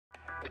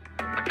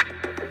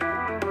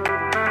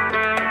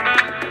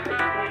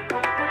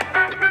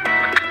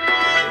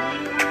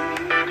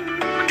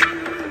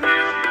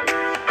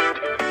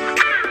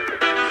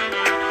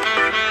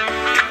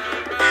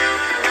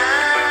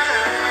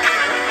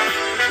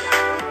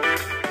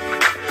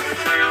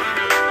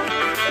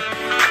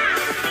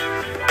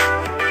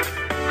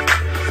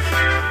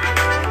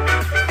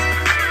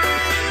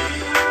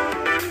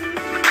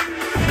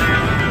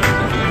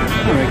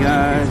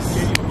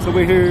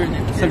we're here,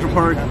 Central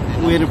Park,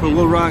 waiting for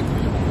Willrock.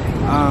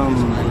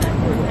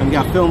 And we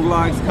got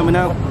FilmVlogs coming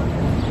out.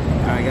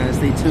 Alright guys,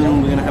 stay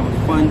tuned. We're gonna have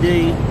a fun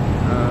day.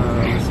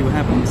 Let's see what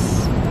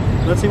happens.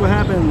 Let's see what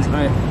happens.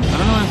 Alright,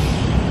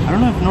 I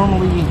don't know if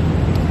normally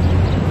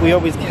we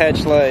always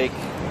catch like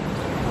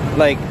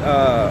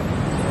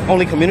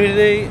only community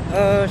day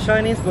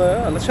shinies,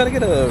 but let's try to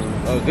get a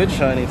good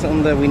shiny,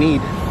 something that we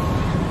need.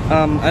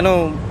 I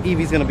know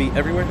Eevee's gonna be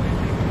everywhere,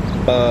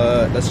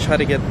 but let's try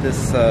to get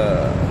this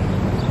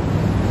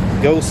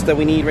ghost that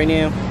we need right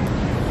now.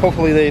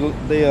 Hopefully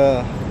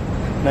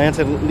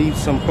Niantic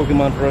leaves some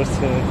Pokemon for us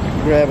to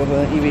grab of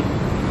Eevee.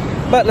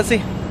 But let's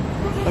see.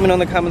 Let me know in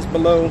the comments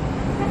below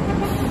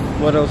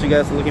what else you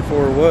guys are looking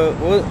for.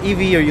 What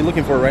Eevee are you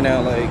looking for right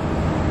now? Like,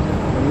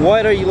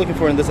 what are you looking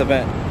for in this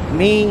event?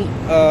 Me,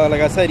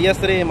 like I said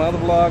yesterday in my other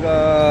vlog,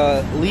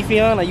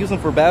 Leafeon, I use them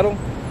for battle.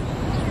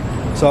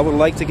 So I would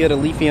like to get a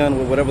Leafeon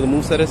with whatever the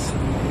moveset is,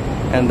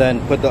 and then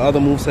put the other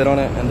moveset on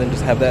it, and then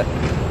just have that.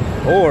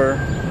 Or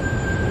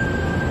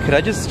could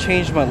I just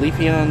change my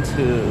Leafeon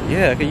to,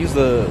 yeah, I could use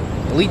the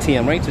Elite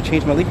TM, right, to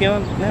change my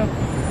Leafeon now?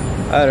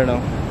 I don't know.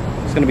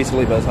 It's gonna be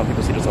silly by the time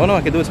people see this. Oh no,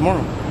 I could do it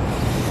tomorrow.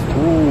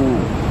 Ooh.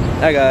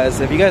 Hi guys,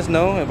 if you guys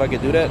know if I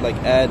could do that, like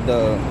add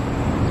the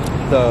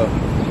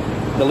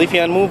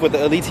Leafeon move with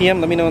the Elite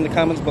TM, let me know in the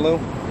comments below.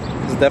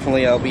 Because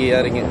definitely I'll be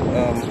adding it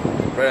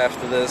right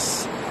after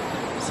this.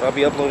 So I'll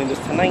be uploading this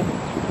tonight.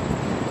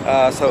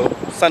 So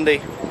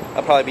Sunday,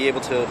 I'll probably be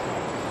able to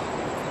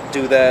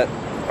do that.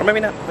 Or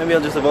maybe not. Maybe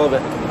I'll just evolve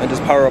it and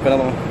just power up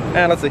another one.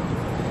 Let's see.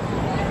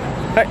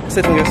 Alright,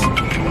 stay tuned guys.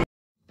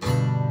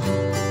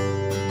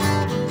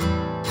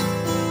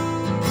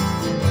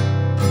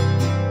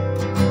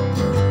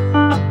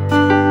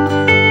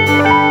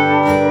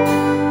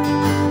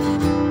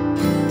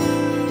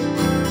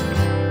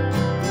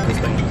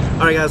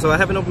 Alright guys, so I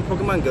haven't opened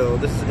Pokemon Go.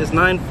 This is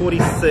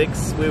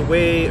 9:46. We're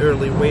way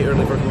early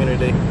for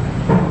community day.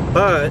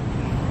 But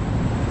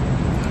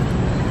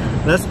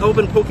let's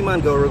open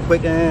Pokemon Go real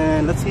quick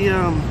and let's see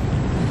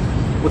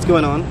what's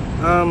going on.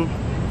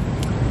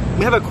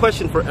 We have a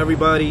question for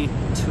everybody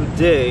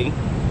today.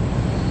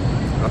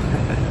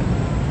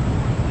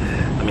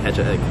 Let me hatch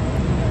an egg.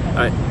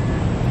 Alright.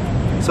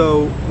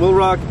 So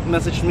Willrock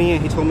messaged me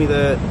and he told me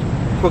that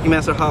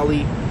Pokemaster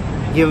Holly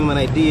gave him an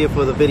idea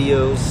for the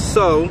videos.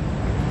 So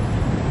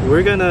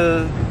we're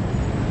gonna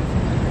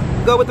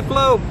go with the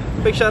flow.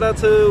 Big shout out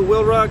to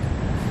Willrock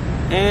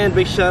and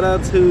big shout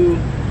out to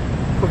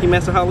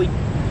Pokemaster Holly.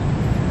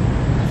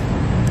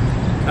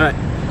 Alright,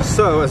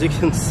 so as you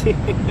can see,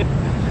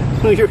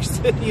 New York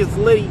City is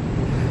lit.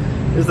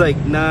 There's like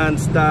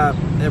non-stop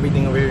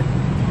everything over here.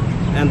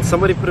 And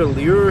somebody put a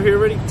lure here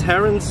already.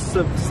 Terrence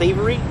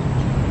Savory.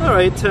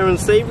 Alright,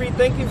 Terrence Savory,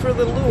 thank you for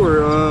the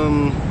lure.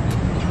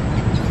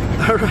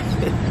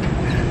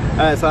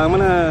 Alright, so I'm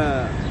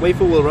gonna wait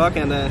for Willrock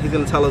and he's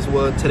gonna tell us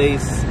what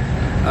today's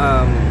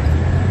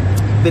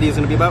video is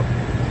gonna be about.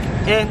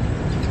 And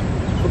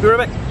we'll be right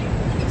back.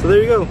 So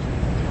there you go.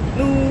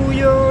 New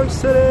York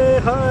City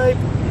hype.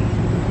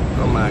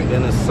 Oh my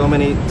goodness, so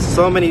many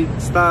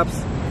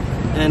stops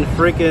and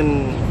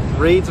freaking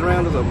raids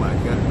around us. Oh my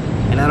god.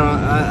 And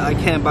I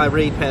can't buy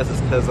raid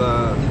passes because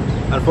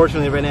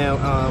unfortunately right now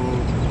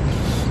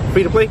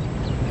free to play.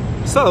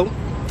 So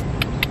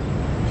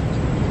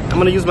I'm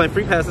gonna use my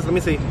free passes. Let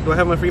me see. Do I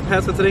have my free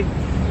pass for today?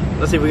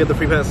 Let's see if we get the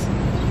free pass.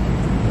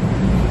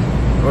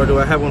 Or do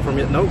I have one from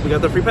yet? Nope, we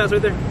got the free pass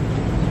right there.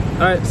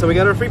 Alright, so we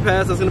got our free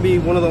pass. That's gonna be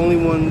one of the only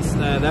ones,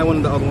 that one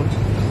and the other one.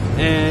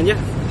 And yeah,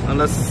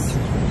 unless,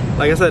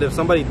 like I said, if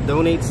somebody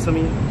donates to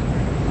me,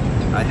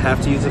 I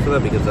have to use it for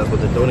that because that's what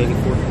they're donating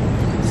for.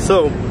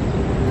 So,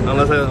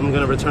 unless I'm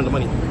gonna return the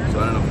money. So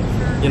I don't know.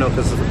 You know,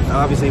 because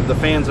obviously if the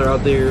fans are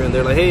out there and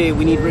they're like, hey,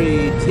 we need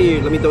raids,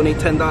 here, let me donate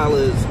 $10,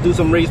 do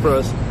some raids for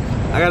us.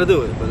 I gotta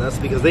do it, but that's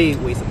because they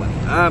wasted money.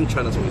 I'm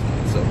trying not to waste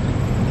money, so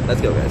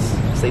let's go guys.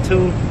 Stay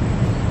tuned.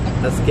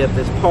 Let's get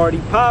this party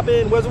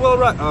popping. Where's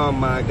Willrock? Oh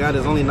my god,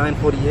 it's only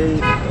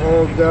 9:48.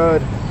 Oh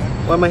god.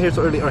 Why am I here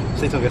so early? Alright,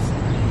 stay tuned guys.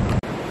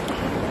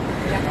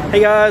 Hey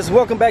guys,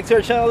 welcome back to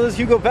our channel. This is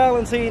Hugo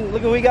Valentine.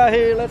 Look what we got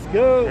here. Let's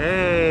go.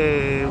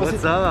 Hey,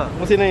 what's up?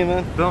 What's your name,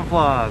 man?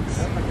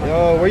 FilmVlogs.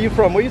 Yo, where you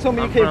from? Where you told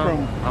me you came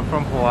from? I'm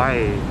from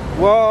Hawaii.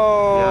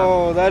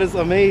 Whoa, yeah. That is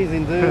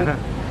amazing, dude.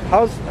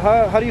 How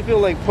do you feel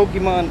like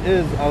Pokemon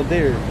is out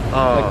there?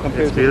 Oh, like,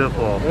 it's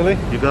beautiful. Really?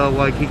 You go to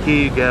Waikiki,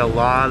 you get a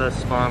lot of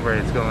spawn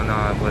raids going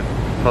on with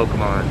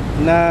Pokemon.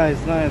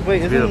 Nice.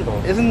 Wait,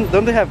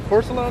 don't they have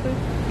Corsola out there?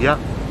 Yep.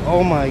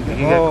 Oh my god. You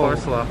can get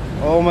Corsola.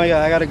 Oh my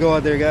god, I gotta go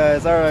out there,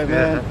 guys. Alright,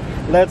 man.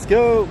 Let's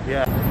go.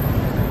 Yeah.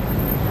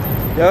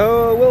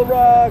 Yo,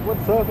 Willrock,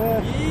 what's up,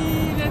 man?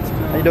 Yeah, let's go.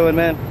 How you doing,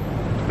 man?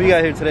 Who you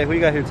got here today?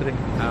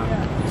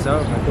 So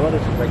my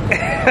daughter's like,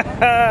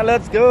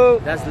 let's go.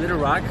 that's Little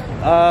Rock.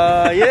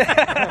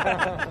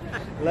 Yeah.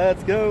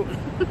 Let's go.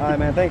 Alright,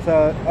 man, thanks.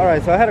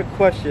 Alright, so I had a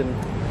question.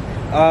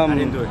 I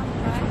didn't do it.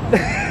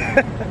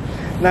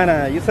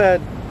 Nah, you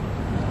said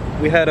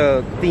we had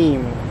a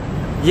theme.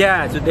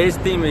 Yeah, today's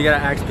theme we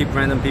gotta ask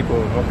random people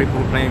or people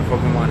who playing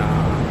Pokemon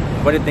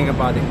what do you think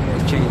about the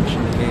change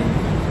in the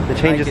game? The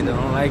changes. Like it,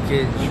 don't like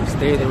it. Should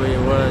stay the way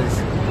it was.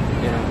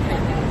 You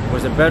know,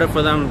 was it better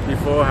for them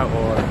before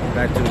or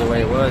back to the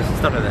way it was?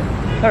 Stuff like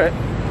that. All right.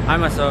 I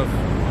myself,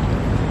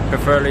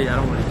 preferably, I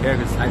don't really care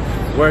because I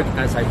work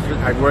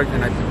I work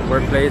in a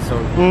workplace,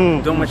 so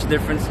don't much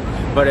difference.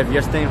 But if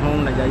you're staying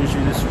home like I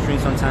usually do stream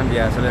sometimes,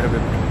 yeah, it's a little bit,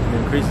 the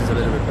increase is a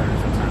little bit better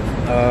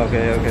sometimes. Oh,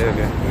 okay.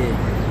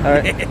 Yeah. All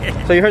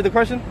right. So you heard the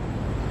question?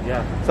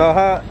 Yeah. So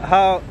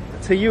how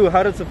to you,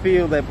 how does it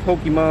feel that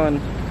Pokemon,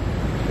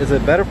 is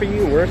it better for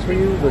you, worse for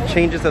you, the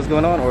changes that's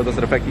going on, or does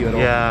it affect you at all?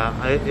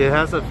 Yeah, it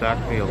has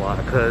affected me a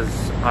lot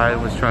because I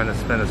was trying to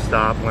spin a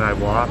stop when I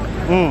walk.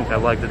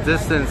 At like the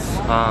distance,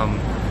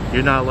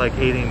 you're not like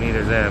 80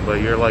 meters in,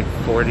 but you're like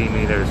 40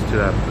 meters to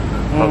that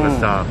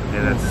Pokestop,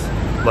 and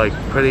it's like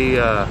pretty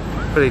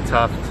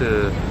tough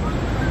to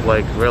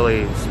like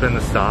really spin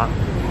the stop.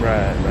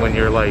 Right. When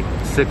you're like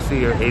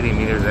 60 or 80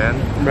 meters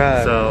in.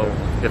 Right. So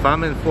if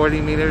I'm in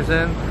 40 meters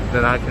in,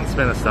 then I can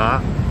spin a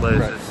stop. But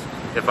it's just,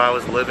 if I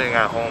was living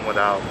at home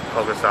without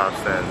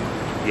Pokestops, then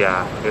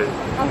yeah,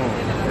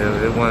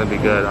 it wouldn't be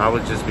good. I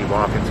would just be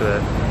walking to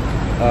it.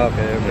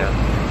 Okay.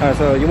 Yeah. All right.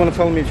 So you want to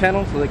tell them your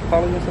channel so they can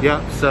follow you and stuff?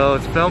 Yeah. So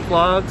it's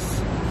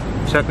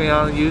FilmVlogs. Check me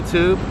out on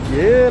YouTube.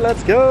 Yeah.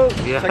 Let's go.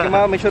 Yeah. Check them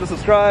out. Make sure to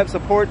subscribe,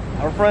 support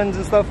our friends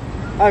and stuff.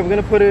 All right, we're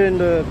gonna put it in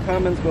the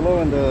comments below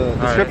in the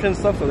description and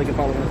stuff so they can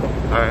follow us and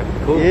stuff. All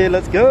right. Cool. Yeah.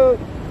 Let's go.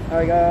 All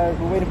right, guys.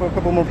 We're waiting for a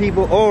couple more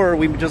people, or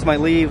we just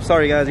might leave.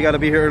 Sorry, guys. You gotta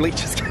be here early.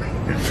 Just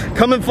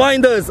come and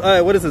find us. All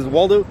right. What is this,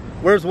 Waldo?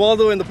 Where's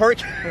Waldo in the park?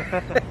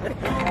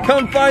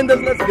 Come find us.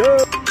 Let's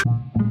go.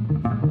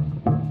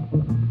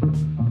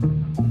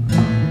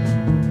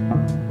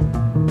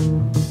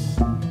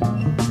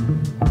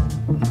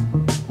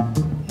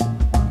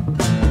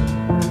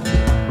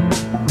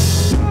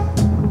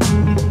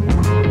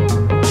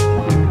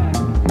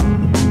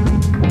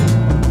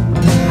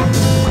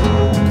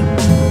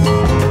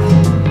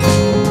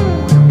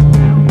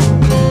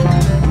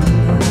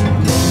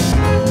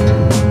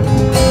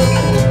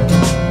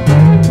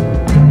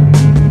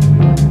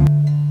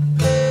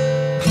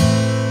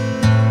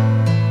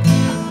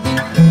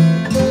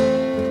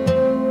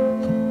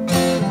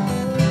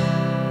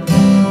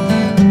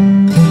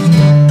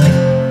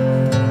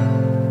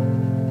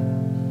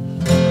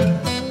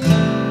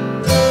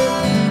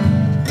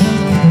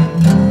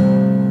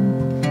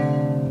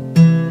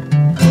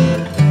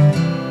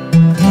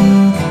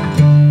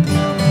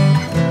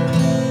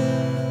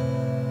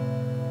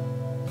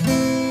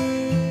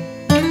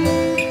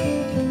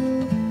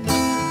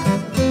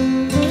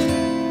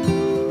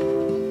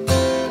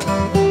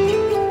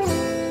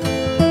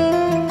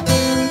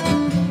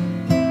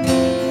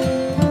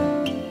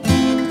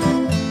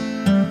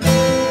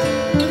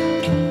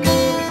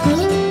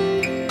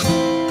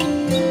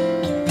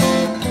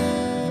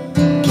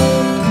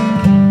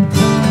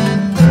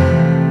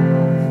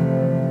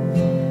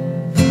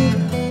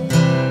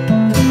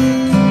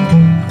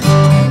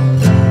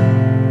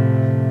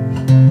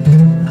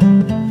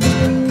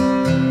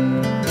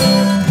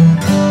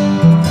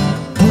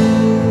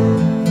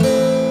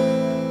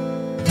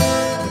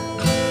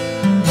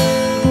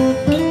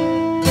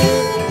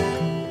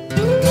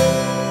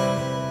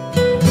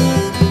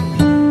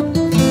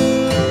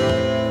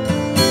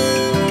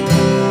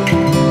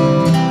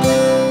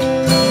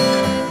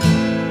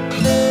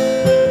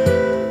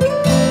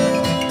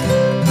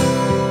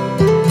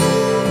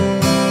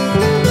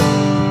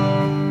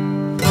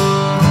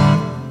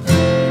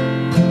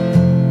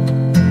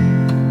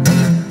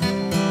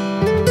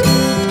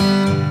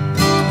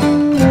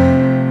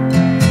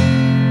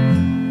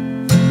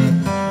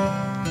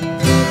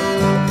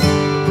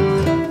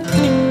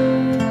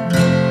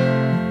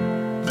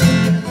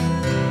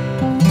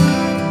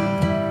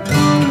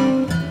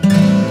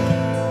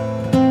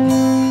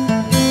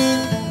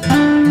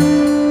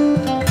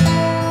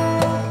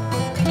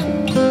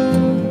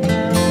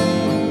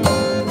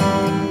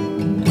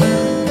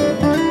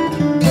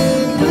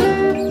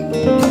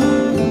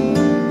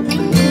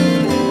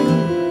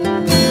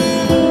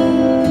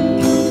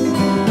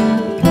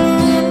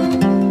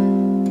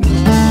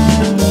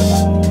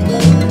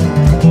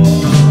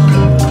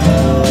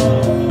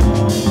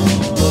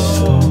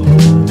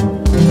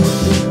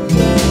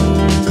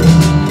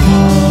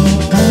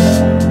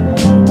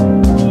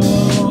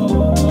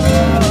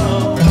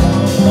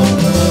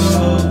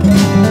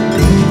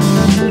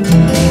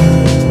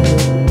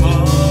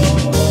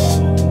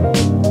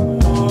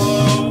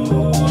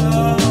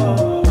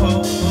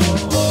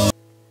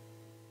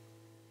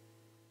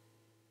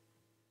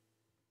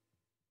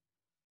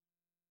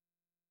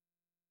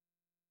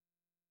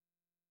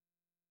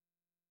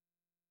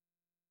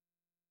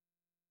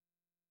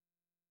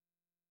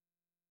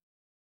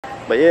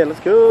 But yeah, let's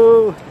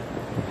go.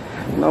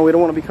 No, we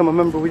don't want to become a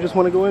member. We just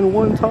want to go in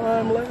one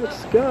time.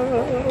 Let's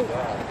go.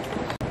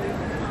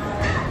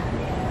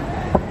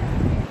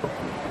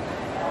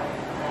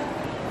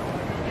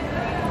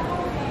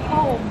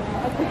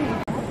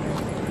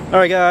 All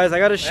right, guys, I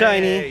got a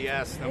shiny. Hey,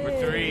 yes, number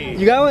 3.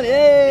 You got one?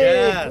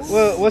 Hey! Yes.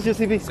 Well, what's your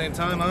CP? Same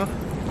time, huh?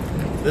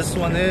 This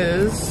one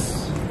is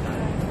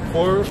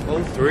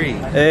 403.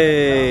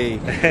 Hey.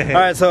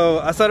 All right, so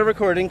I started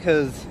recording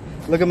because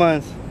look at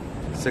mine.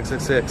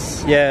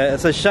 666. Yeah,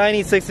 it's a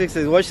shiny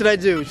 666. What should I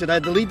do? Should I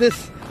delete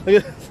this?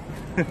 Look at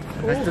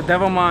That's the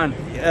Devilmon.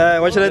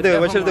 what should I do?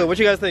 What should I do? What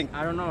you guys think?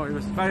 I don't know. It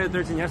was Friday the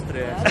 13th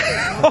yesterday.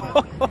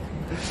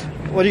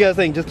 What do you guys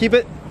think? Just keep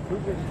it?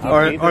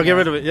 Or get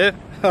rid of it? Yeah?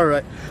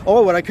 Alright.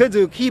 Oh, what I could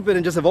do, keep it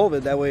and just evolve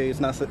it. That way it's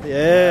not...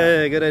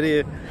 Yeah, good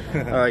idea.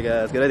 Alright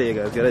guys, good idea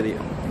guys, good idea.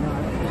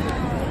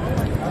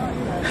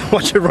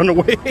 Watch it run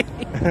away.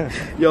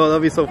 Yo,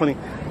 that'd be so funny.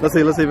 Let's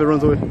see if it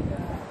runs away.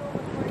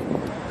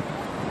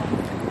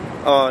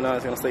 Oh no,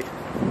 it's gonna stay.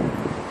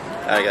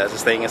 Alright guys,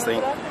 it's staying,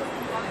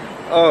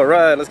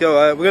 Alright, let's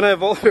go. We're gonna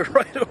evolve it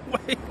right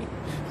away.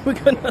 We're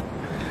gonna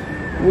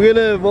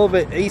evolve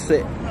it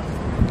ASAP.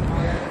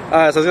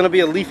 Alright, so it's gonna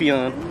be a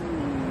Leafeon.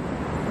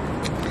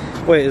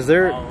 Wait, is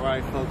there...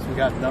 Alright folks, we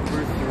got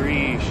number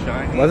 3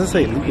 shiny. Why does it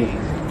say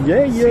Leafeon?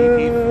 Yeah,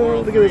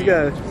 look at this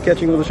guy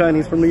catching all the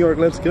shinies from New York.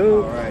 Let's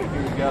go. Alright,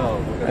 here we go.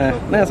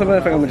 Nah, so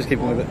I'm gonna just keep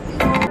going with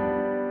it.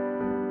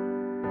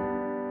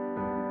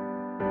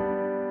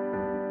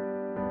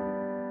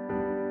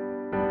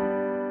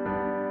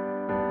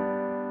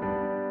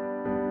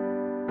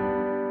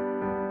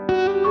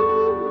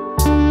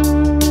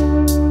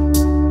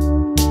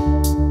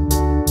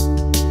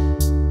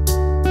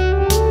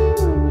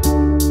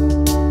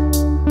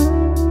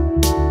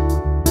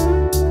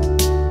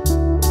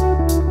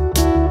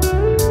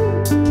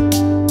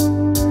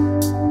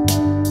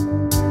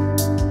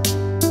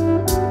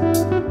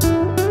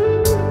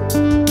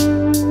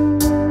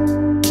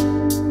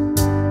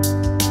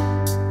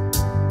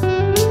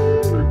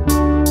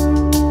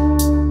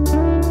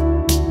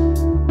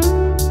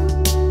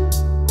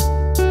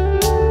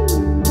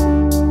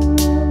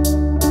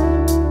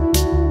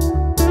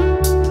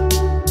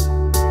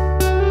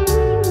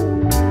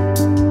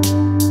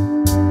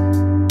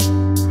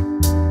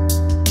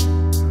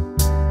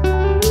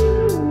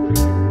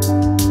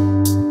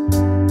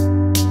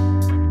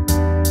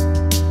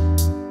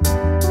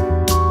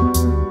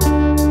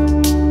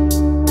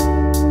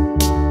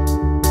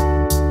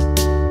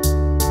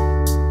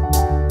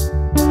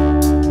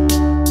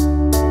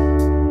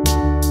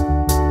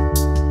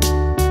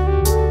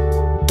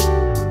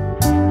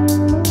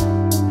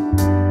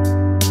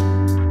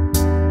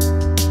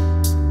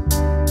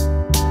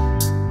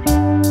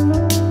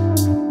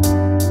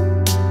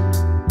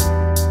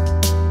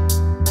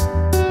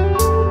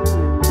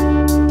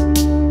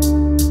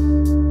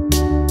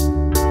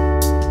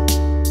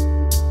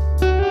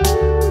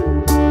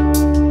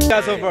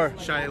 So far.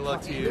 Shiny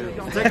luck to you.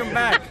 Take him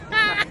back.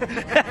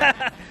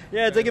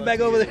 Yeah, take it back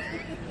over there.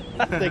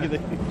 Take it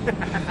there.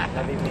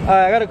 Alright,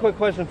 I got a quick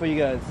question for you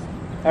guys.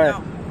 Alright.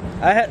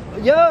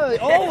 No.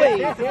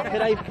 Always!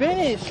 Can I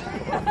finish?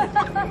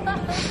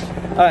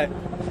 Alright.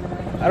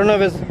 I don't know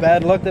if it's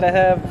bad luck that I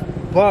have,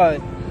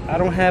 but I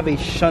don't have a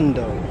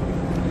Shundo.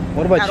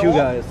 What about you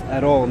guys?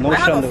 At all? No Shundos.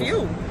 I have a few.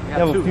 You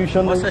have a few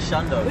Shundos? What's a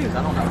Shundo?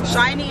 I don't know.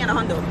 Shiny and a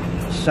Hundo.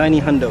 Shiny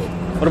Hundo.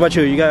 What about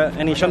you? You got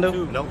any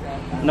Shundo? Nope.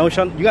 No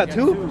Shundo? You got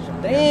two?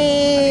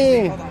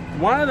 Dang!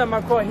 One of them I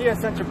caught here at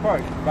Central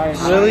Park.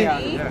 Really?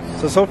 Yeah.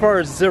 So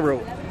far it's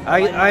 0.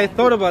 I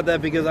thought about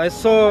that because I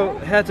saw,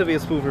 it had to be a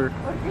spoofer.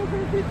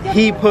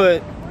 He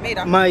put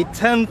my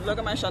 10th Look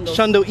at my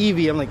Shundo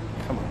Eevee. I'm like,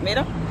 come on. Made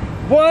up?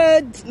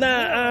 What?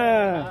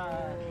 Nah.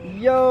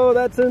 Yo,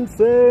 that's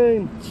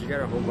insane. She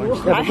got a whole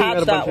bunch. I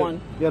have that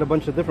one. You got a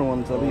bunch of different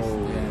ones at least.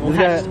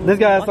 This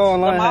guy I saw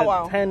online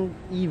had 10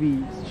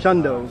 Eevee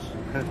Shundos.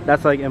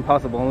 That's like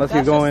impossible unless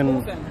you're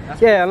going.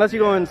 Yeah, unless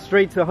you're going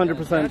straight to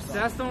 100%.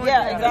 That's the one.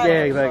 Yeah, exactly.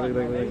 Yeah, exactly.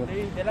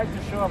 They like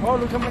to show up. Oh,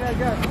 look how many I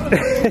got.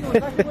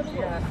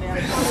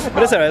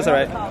 But it's alright, it's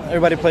alright.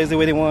 Everybody plays the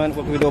way they want.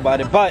 What can we do about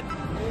it? But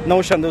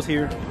no Shundos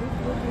here.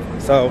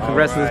 So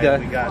congrats to this guy.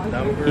 We got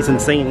number He's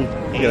insane.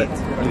 8 or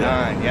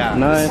 9, yeah.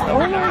 9. Oh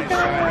my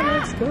god,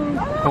 let's go.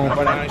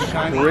 Number 9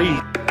 shiny.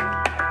 Great.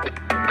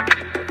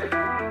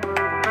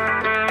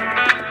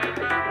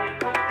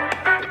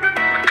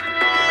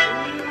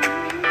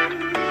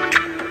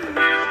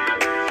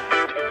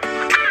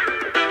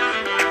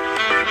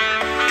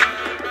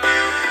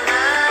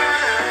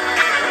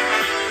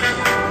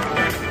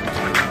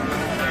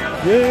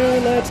 Yeah,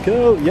 let's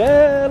go.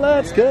 Yeah,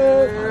 let's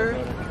go.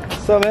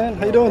 What's up, man?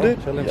 How you doing, dude?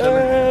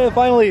 Yeah,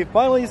 finally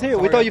he's here.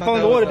 We thought you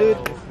found the water, dude.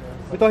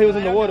 We thought he was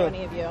in the water.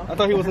 I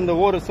thought he was in the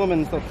water swimming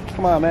and stuff.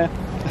 Come on, man.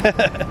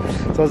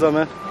 So what's up,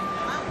 man?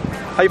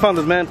 How you found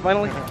this, man?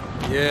 Finally?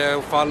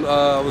 Yeah,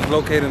 I was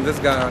locating this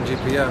guy on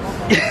GPS.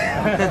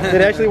 Did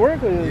it actually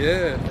work?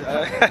 Yeah.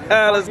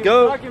 Let's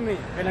go. Hey,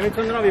 let me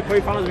turn it on before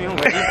he follows me home.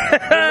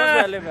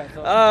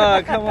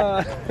 Ah, come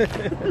on.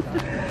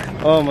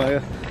 Oh my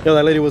god. Yo,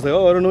 that lady was like,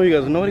 oh, I don't know you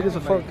guys. Nobody gives a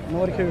fuck.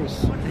 Nobody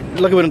cares.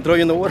 Look at him throw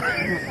you in the water.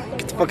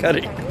 Get the fuck out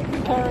of here.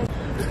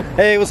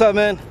 Hey, what's up,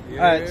 man?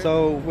 Yeah. Alright,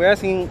 so we're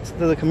asking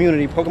to the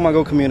community, Pokemon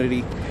Go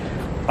community,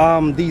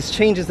 these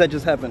changes that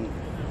just happened.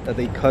 That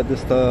they cut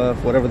this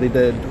stuff, whatever they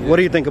did. Yeah. What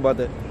do you think about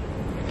that?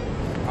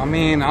 I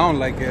mean, I don't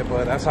like it,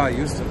 but that's how it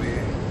used to be.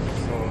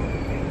 So,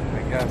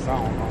 I guess, I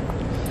don't know.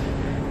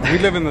 We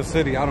live in the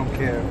city. I don't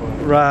care.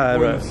 But Right,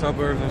 we're right. in the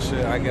suburbs and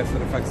shit. I guess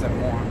it affects them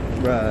more.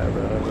 Right.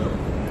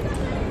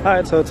 All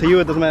right, so to you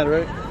it doesn't matter,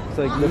 right? It's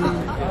like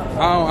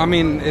I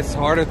mean, it's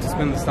harder to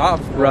spin the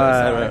stops.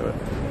 right.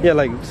 Yeah,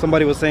 like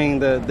somebody was saying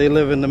that they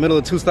live in the middle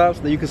of 2 stops,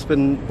 that you can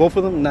spin both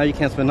of them. Now you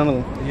can't spin none of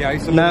them. Yeah, I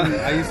used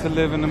to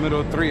live in the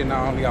middle of 3, and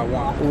now I only got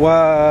 1.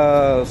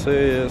 Wow, so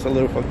yeah, it's a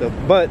little fucked up.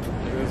 But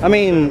I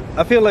mean,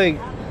 I feel like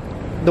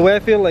the way I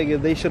feel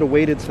like they should have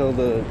waited till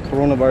the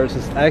coronavirus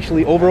is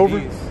actually over.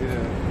 Yeah.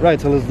 Right,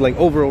 till it's like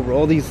over.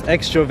 All these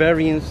extra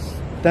variants,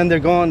 then they're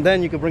gone.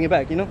 Then you can bring it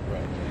back, you know.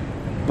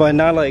 Right. But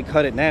not like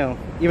cut it now.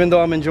 Even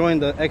though I'm enjoying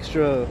the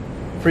extra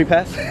free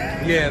pass.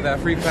 Yeah, that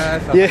free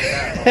pass.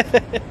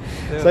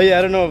 So yeah,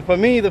 I don't know. For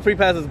me, the free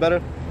pass is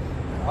better.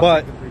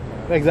 But take the free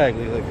pass.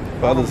 Exactly, like for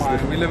I don't others.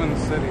 mind. We live in the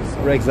city,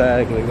 so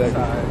Exactly.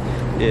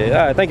 Side. Yeah.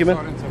 All right. Thank you, man.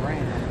 Starting to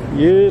rain.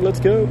 Yeah, let's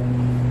go.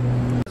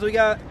 So we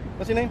got.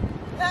 What's your name?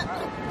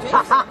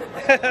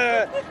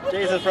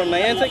 Jason from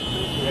Niantic.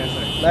 Yes,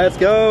 sir. Let's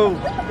go.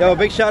 Yo,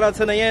 big shout out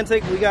to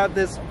Niantic. We got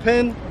this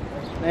pin.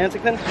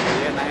 Niantic pin?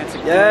 Yeah,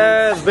 Niantic.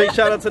 Yes, big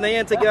shout out to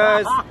Niantic,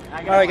 guys. All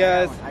right,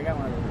 guys. I got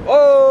one of those.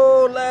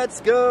 Oh,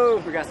 let's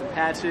go. We got some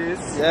patches.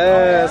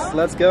 Yes,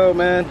 let's go,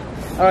 man.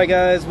 All right,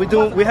 guys. We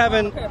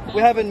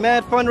having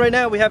mad fun right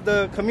now. We have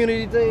the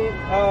community day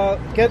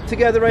get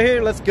together right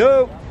here. Let's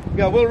go. We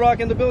got Willrock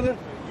in the building.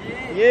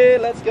 Yeah,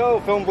 let's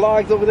go.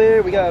 FilmVlogs over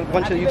there. We got a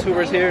bunch of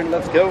YouTubers here.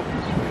 Let's go.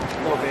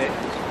 A little bit.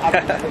 I've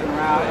been looking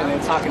around and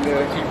then talking to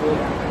people,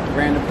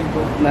 random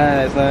people.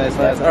 Nice.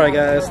 All right,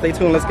 guys. Stay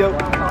tuned. Let's go.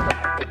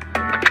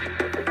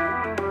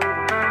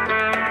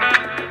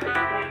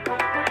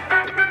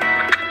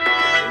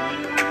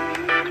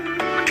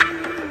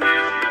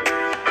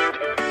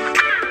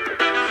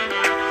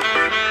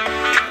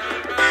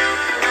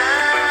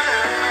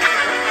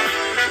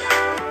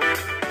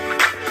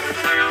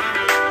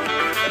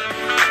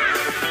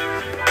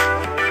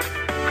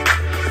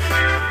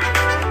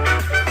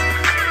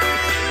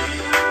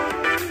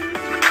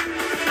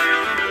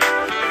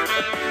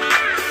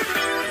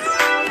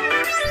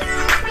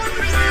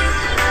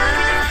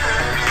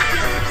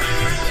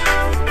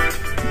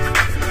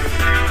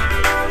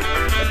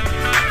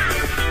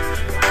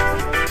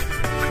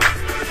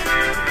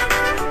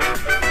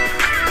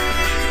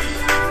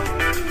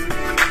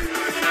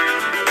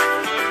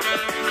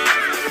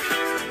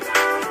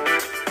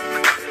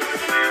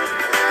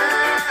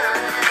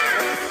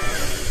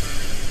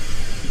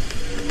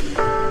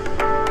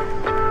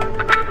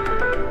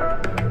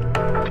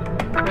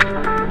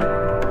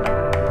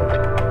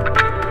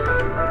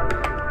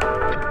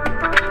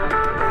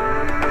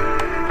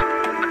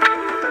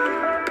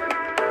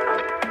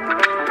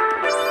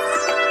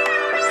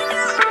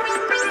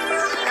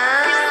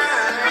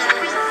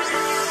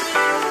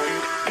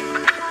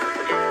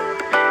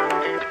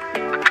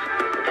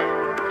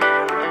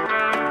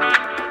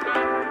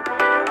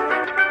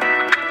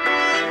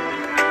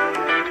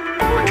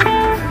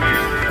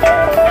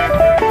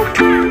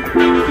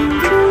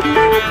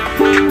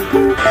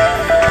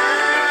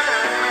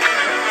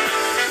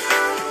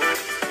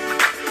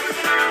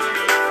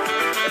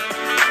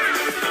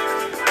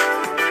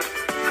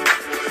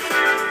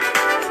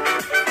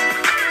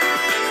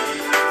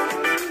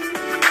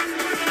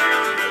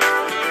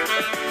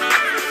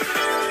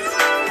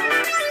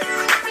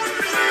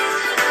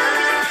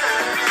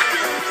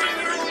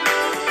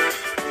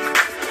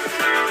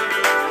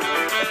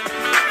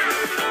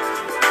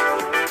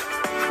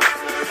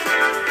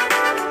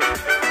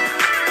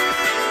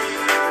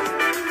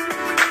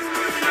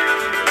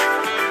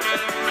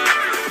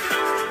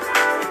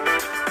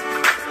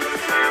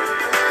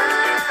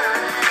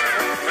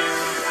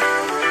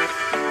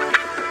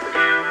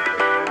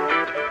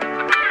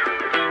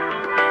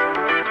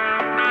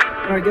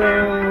 Alright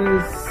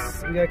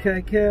guys, we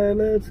got Cat,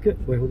 let's go.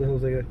 Wait, who the hell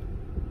is that guy?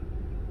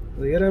 Did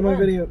they get out of my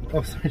video?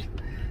 Oh, sorry.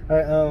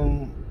 Alright,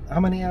 how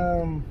many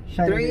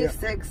shiny 3,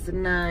 6,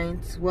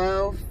 9,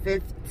 12,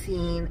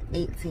 15,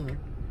 18.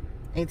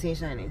 18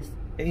 shinies.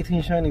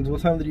 18 shinings.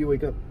 What time did you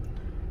wake up?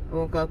 I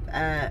woke up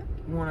at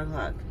 1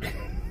 o'clock.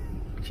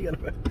 She got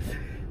up at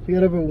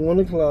 1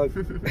 o'clock.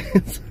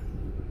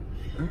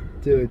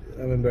 Dude,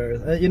 I'm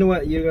embarrassed. You know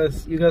what? You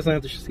guys don't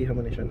have to see how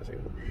many shinies I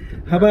got.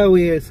 How about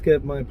we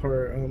skip my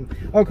part?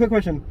 Oh, quick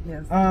question.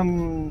 Yes.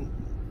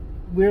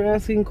 We're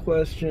asking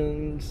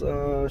questions.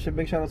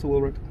 Big shout out to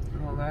Willrock.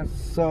 Oh, that's...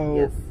 So,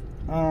 yes.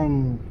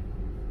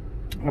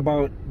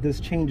 About this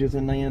changes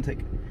in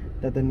Niantic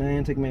that the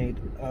Niantic made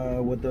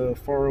with the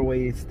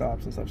faraway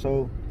stops and stuff.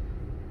 So,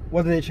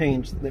 what did they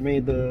change? They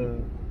made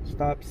the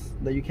stops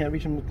that you can't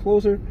reach them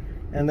closer,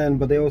 and then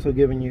but they also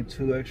given you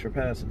 2 extra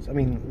passes. I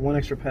mean, 1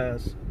 extra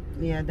pass.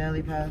 Yeah,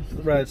 daily pass.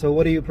 Right. So,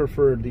 what do you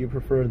prefer? Do you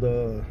prefer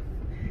the?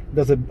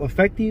 Does it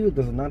affect you?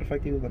 Does it not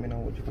affect you? Let me know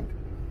what you think.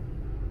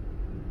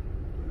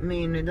 I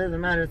mean, it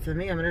doesn't matter to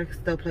me. I mean, I can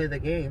still play the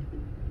game,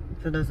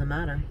 so it doesn't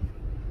matter.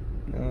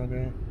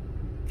 Okay.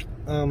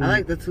 I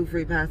like the 2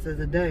 free passes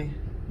a day.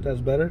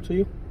 That's better to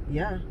you?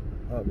 Yeah.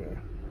 Okay.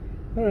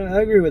 All right,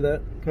 I agree with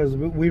that because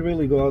we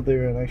really go out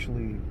there and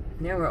actually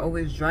Yeah, we're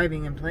always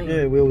driving and playing.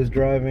 Yeah, we're always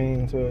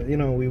driving, so you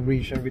know we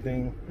reach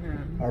everything.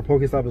 Yeah. Our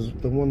Pokestop is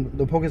the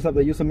Pokestop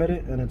that you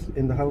submitted, and it's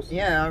in the house.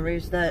 Yeah, I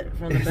reached that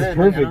from the It's bed.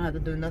 perfect. Like, I don't have to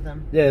do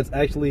nothing. Yeah, it's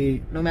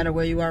actually. No matter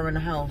where you are in the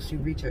house, you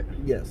reach it.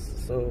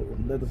 Yes, so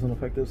that doesn't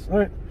affect us. All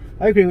right,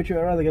 I agree with you.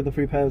 I'd rather get the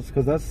free pass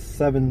because that's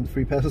 7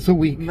 free passes a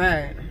week.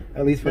 Right.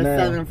 At least for That's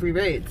now. 7 free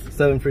raids.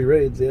 7 free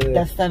raids. Yeah.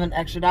 That's $7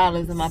 extra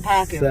in my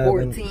pocket. 7.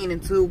 14 in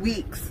 2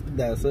 weeks.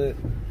 That's it.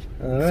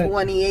 All right.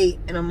 28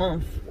 in a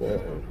month.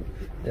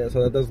 Yeah,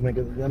 so that does make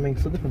it. That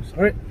makes a difference.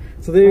 All right,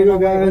 so there you go,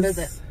 guys. What is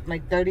it?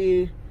 Like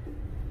 30?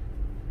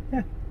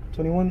 Yeah,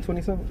 21,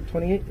 27,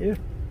 28. Yeah,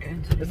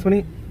 it's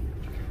 28.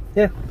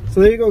 Yeah,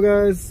 so there you go,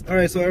 guys. All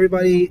right, so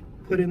everybody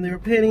put in their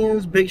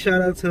opinions. Big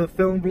shout out to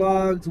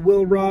FilmVlogs,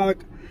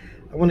 Willrock.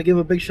 I want to give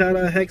a big shout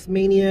out Hex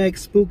Maniac,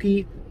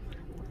 Spooky,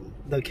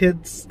 the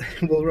kids,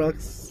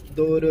 Willrock's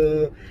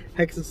daughter,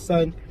 Hex's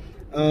son.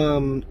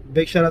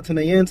 Big shout out to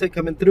Niantic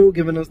coming through,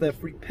 giving us that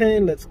free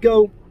pin. Let's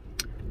go.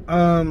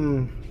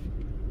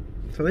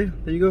 So there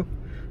you go.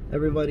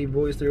 Everybody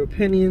voice their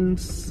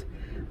opinions.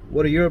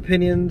 What are your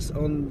opinions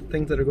on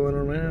things that are going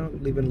on right now?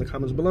 Leave it in the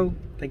comments below.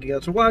 Thank you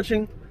guys for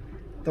watching.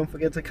 Don't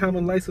forget to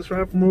comment, like,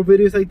 subscribe for more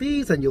videos like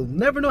these, and you'll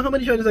never know how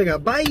many shoutouts I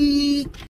got. Bye!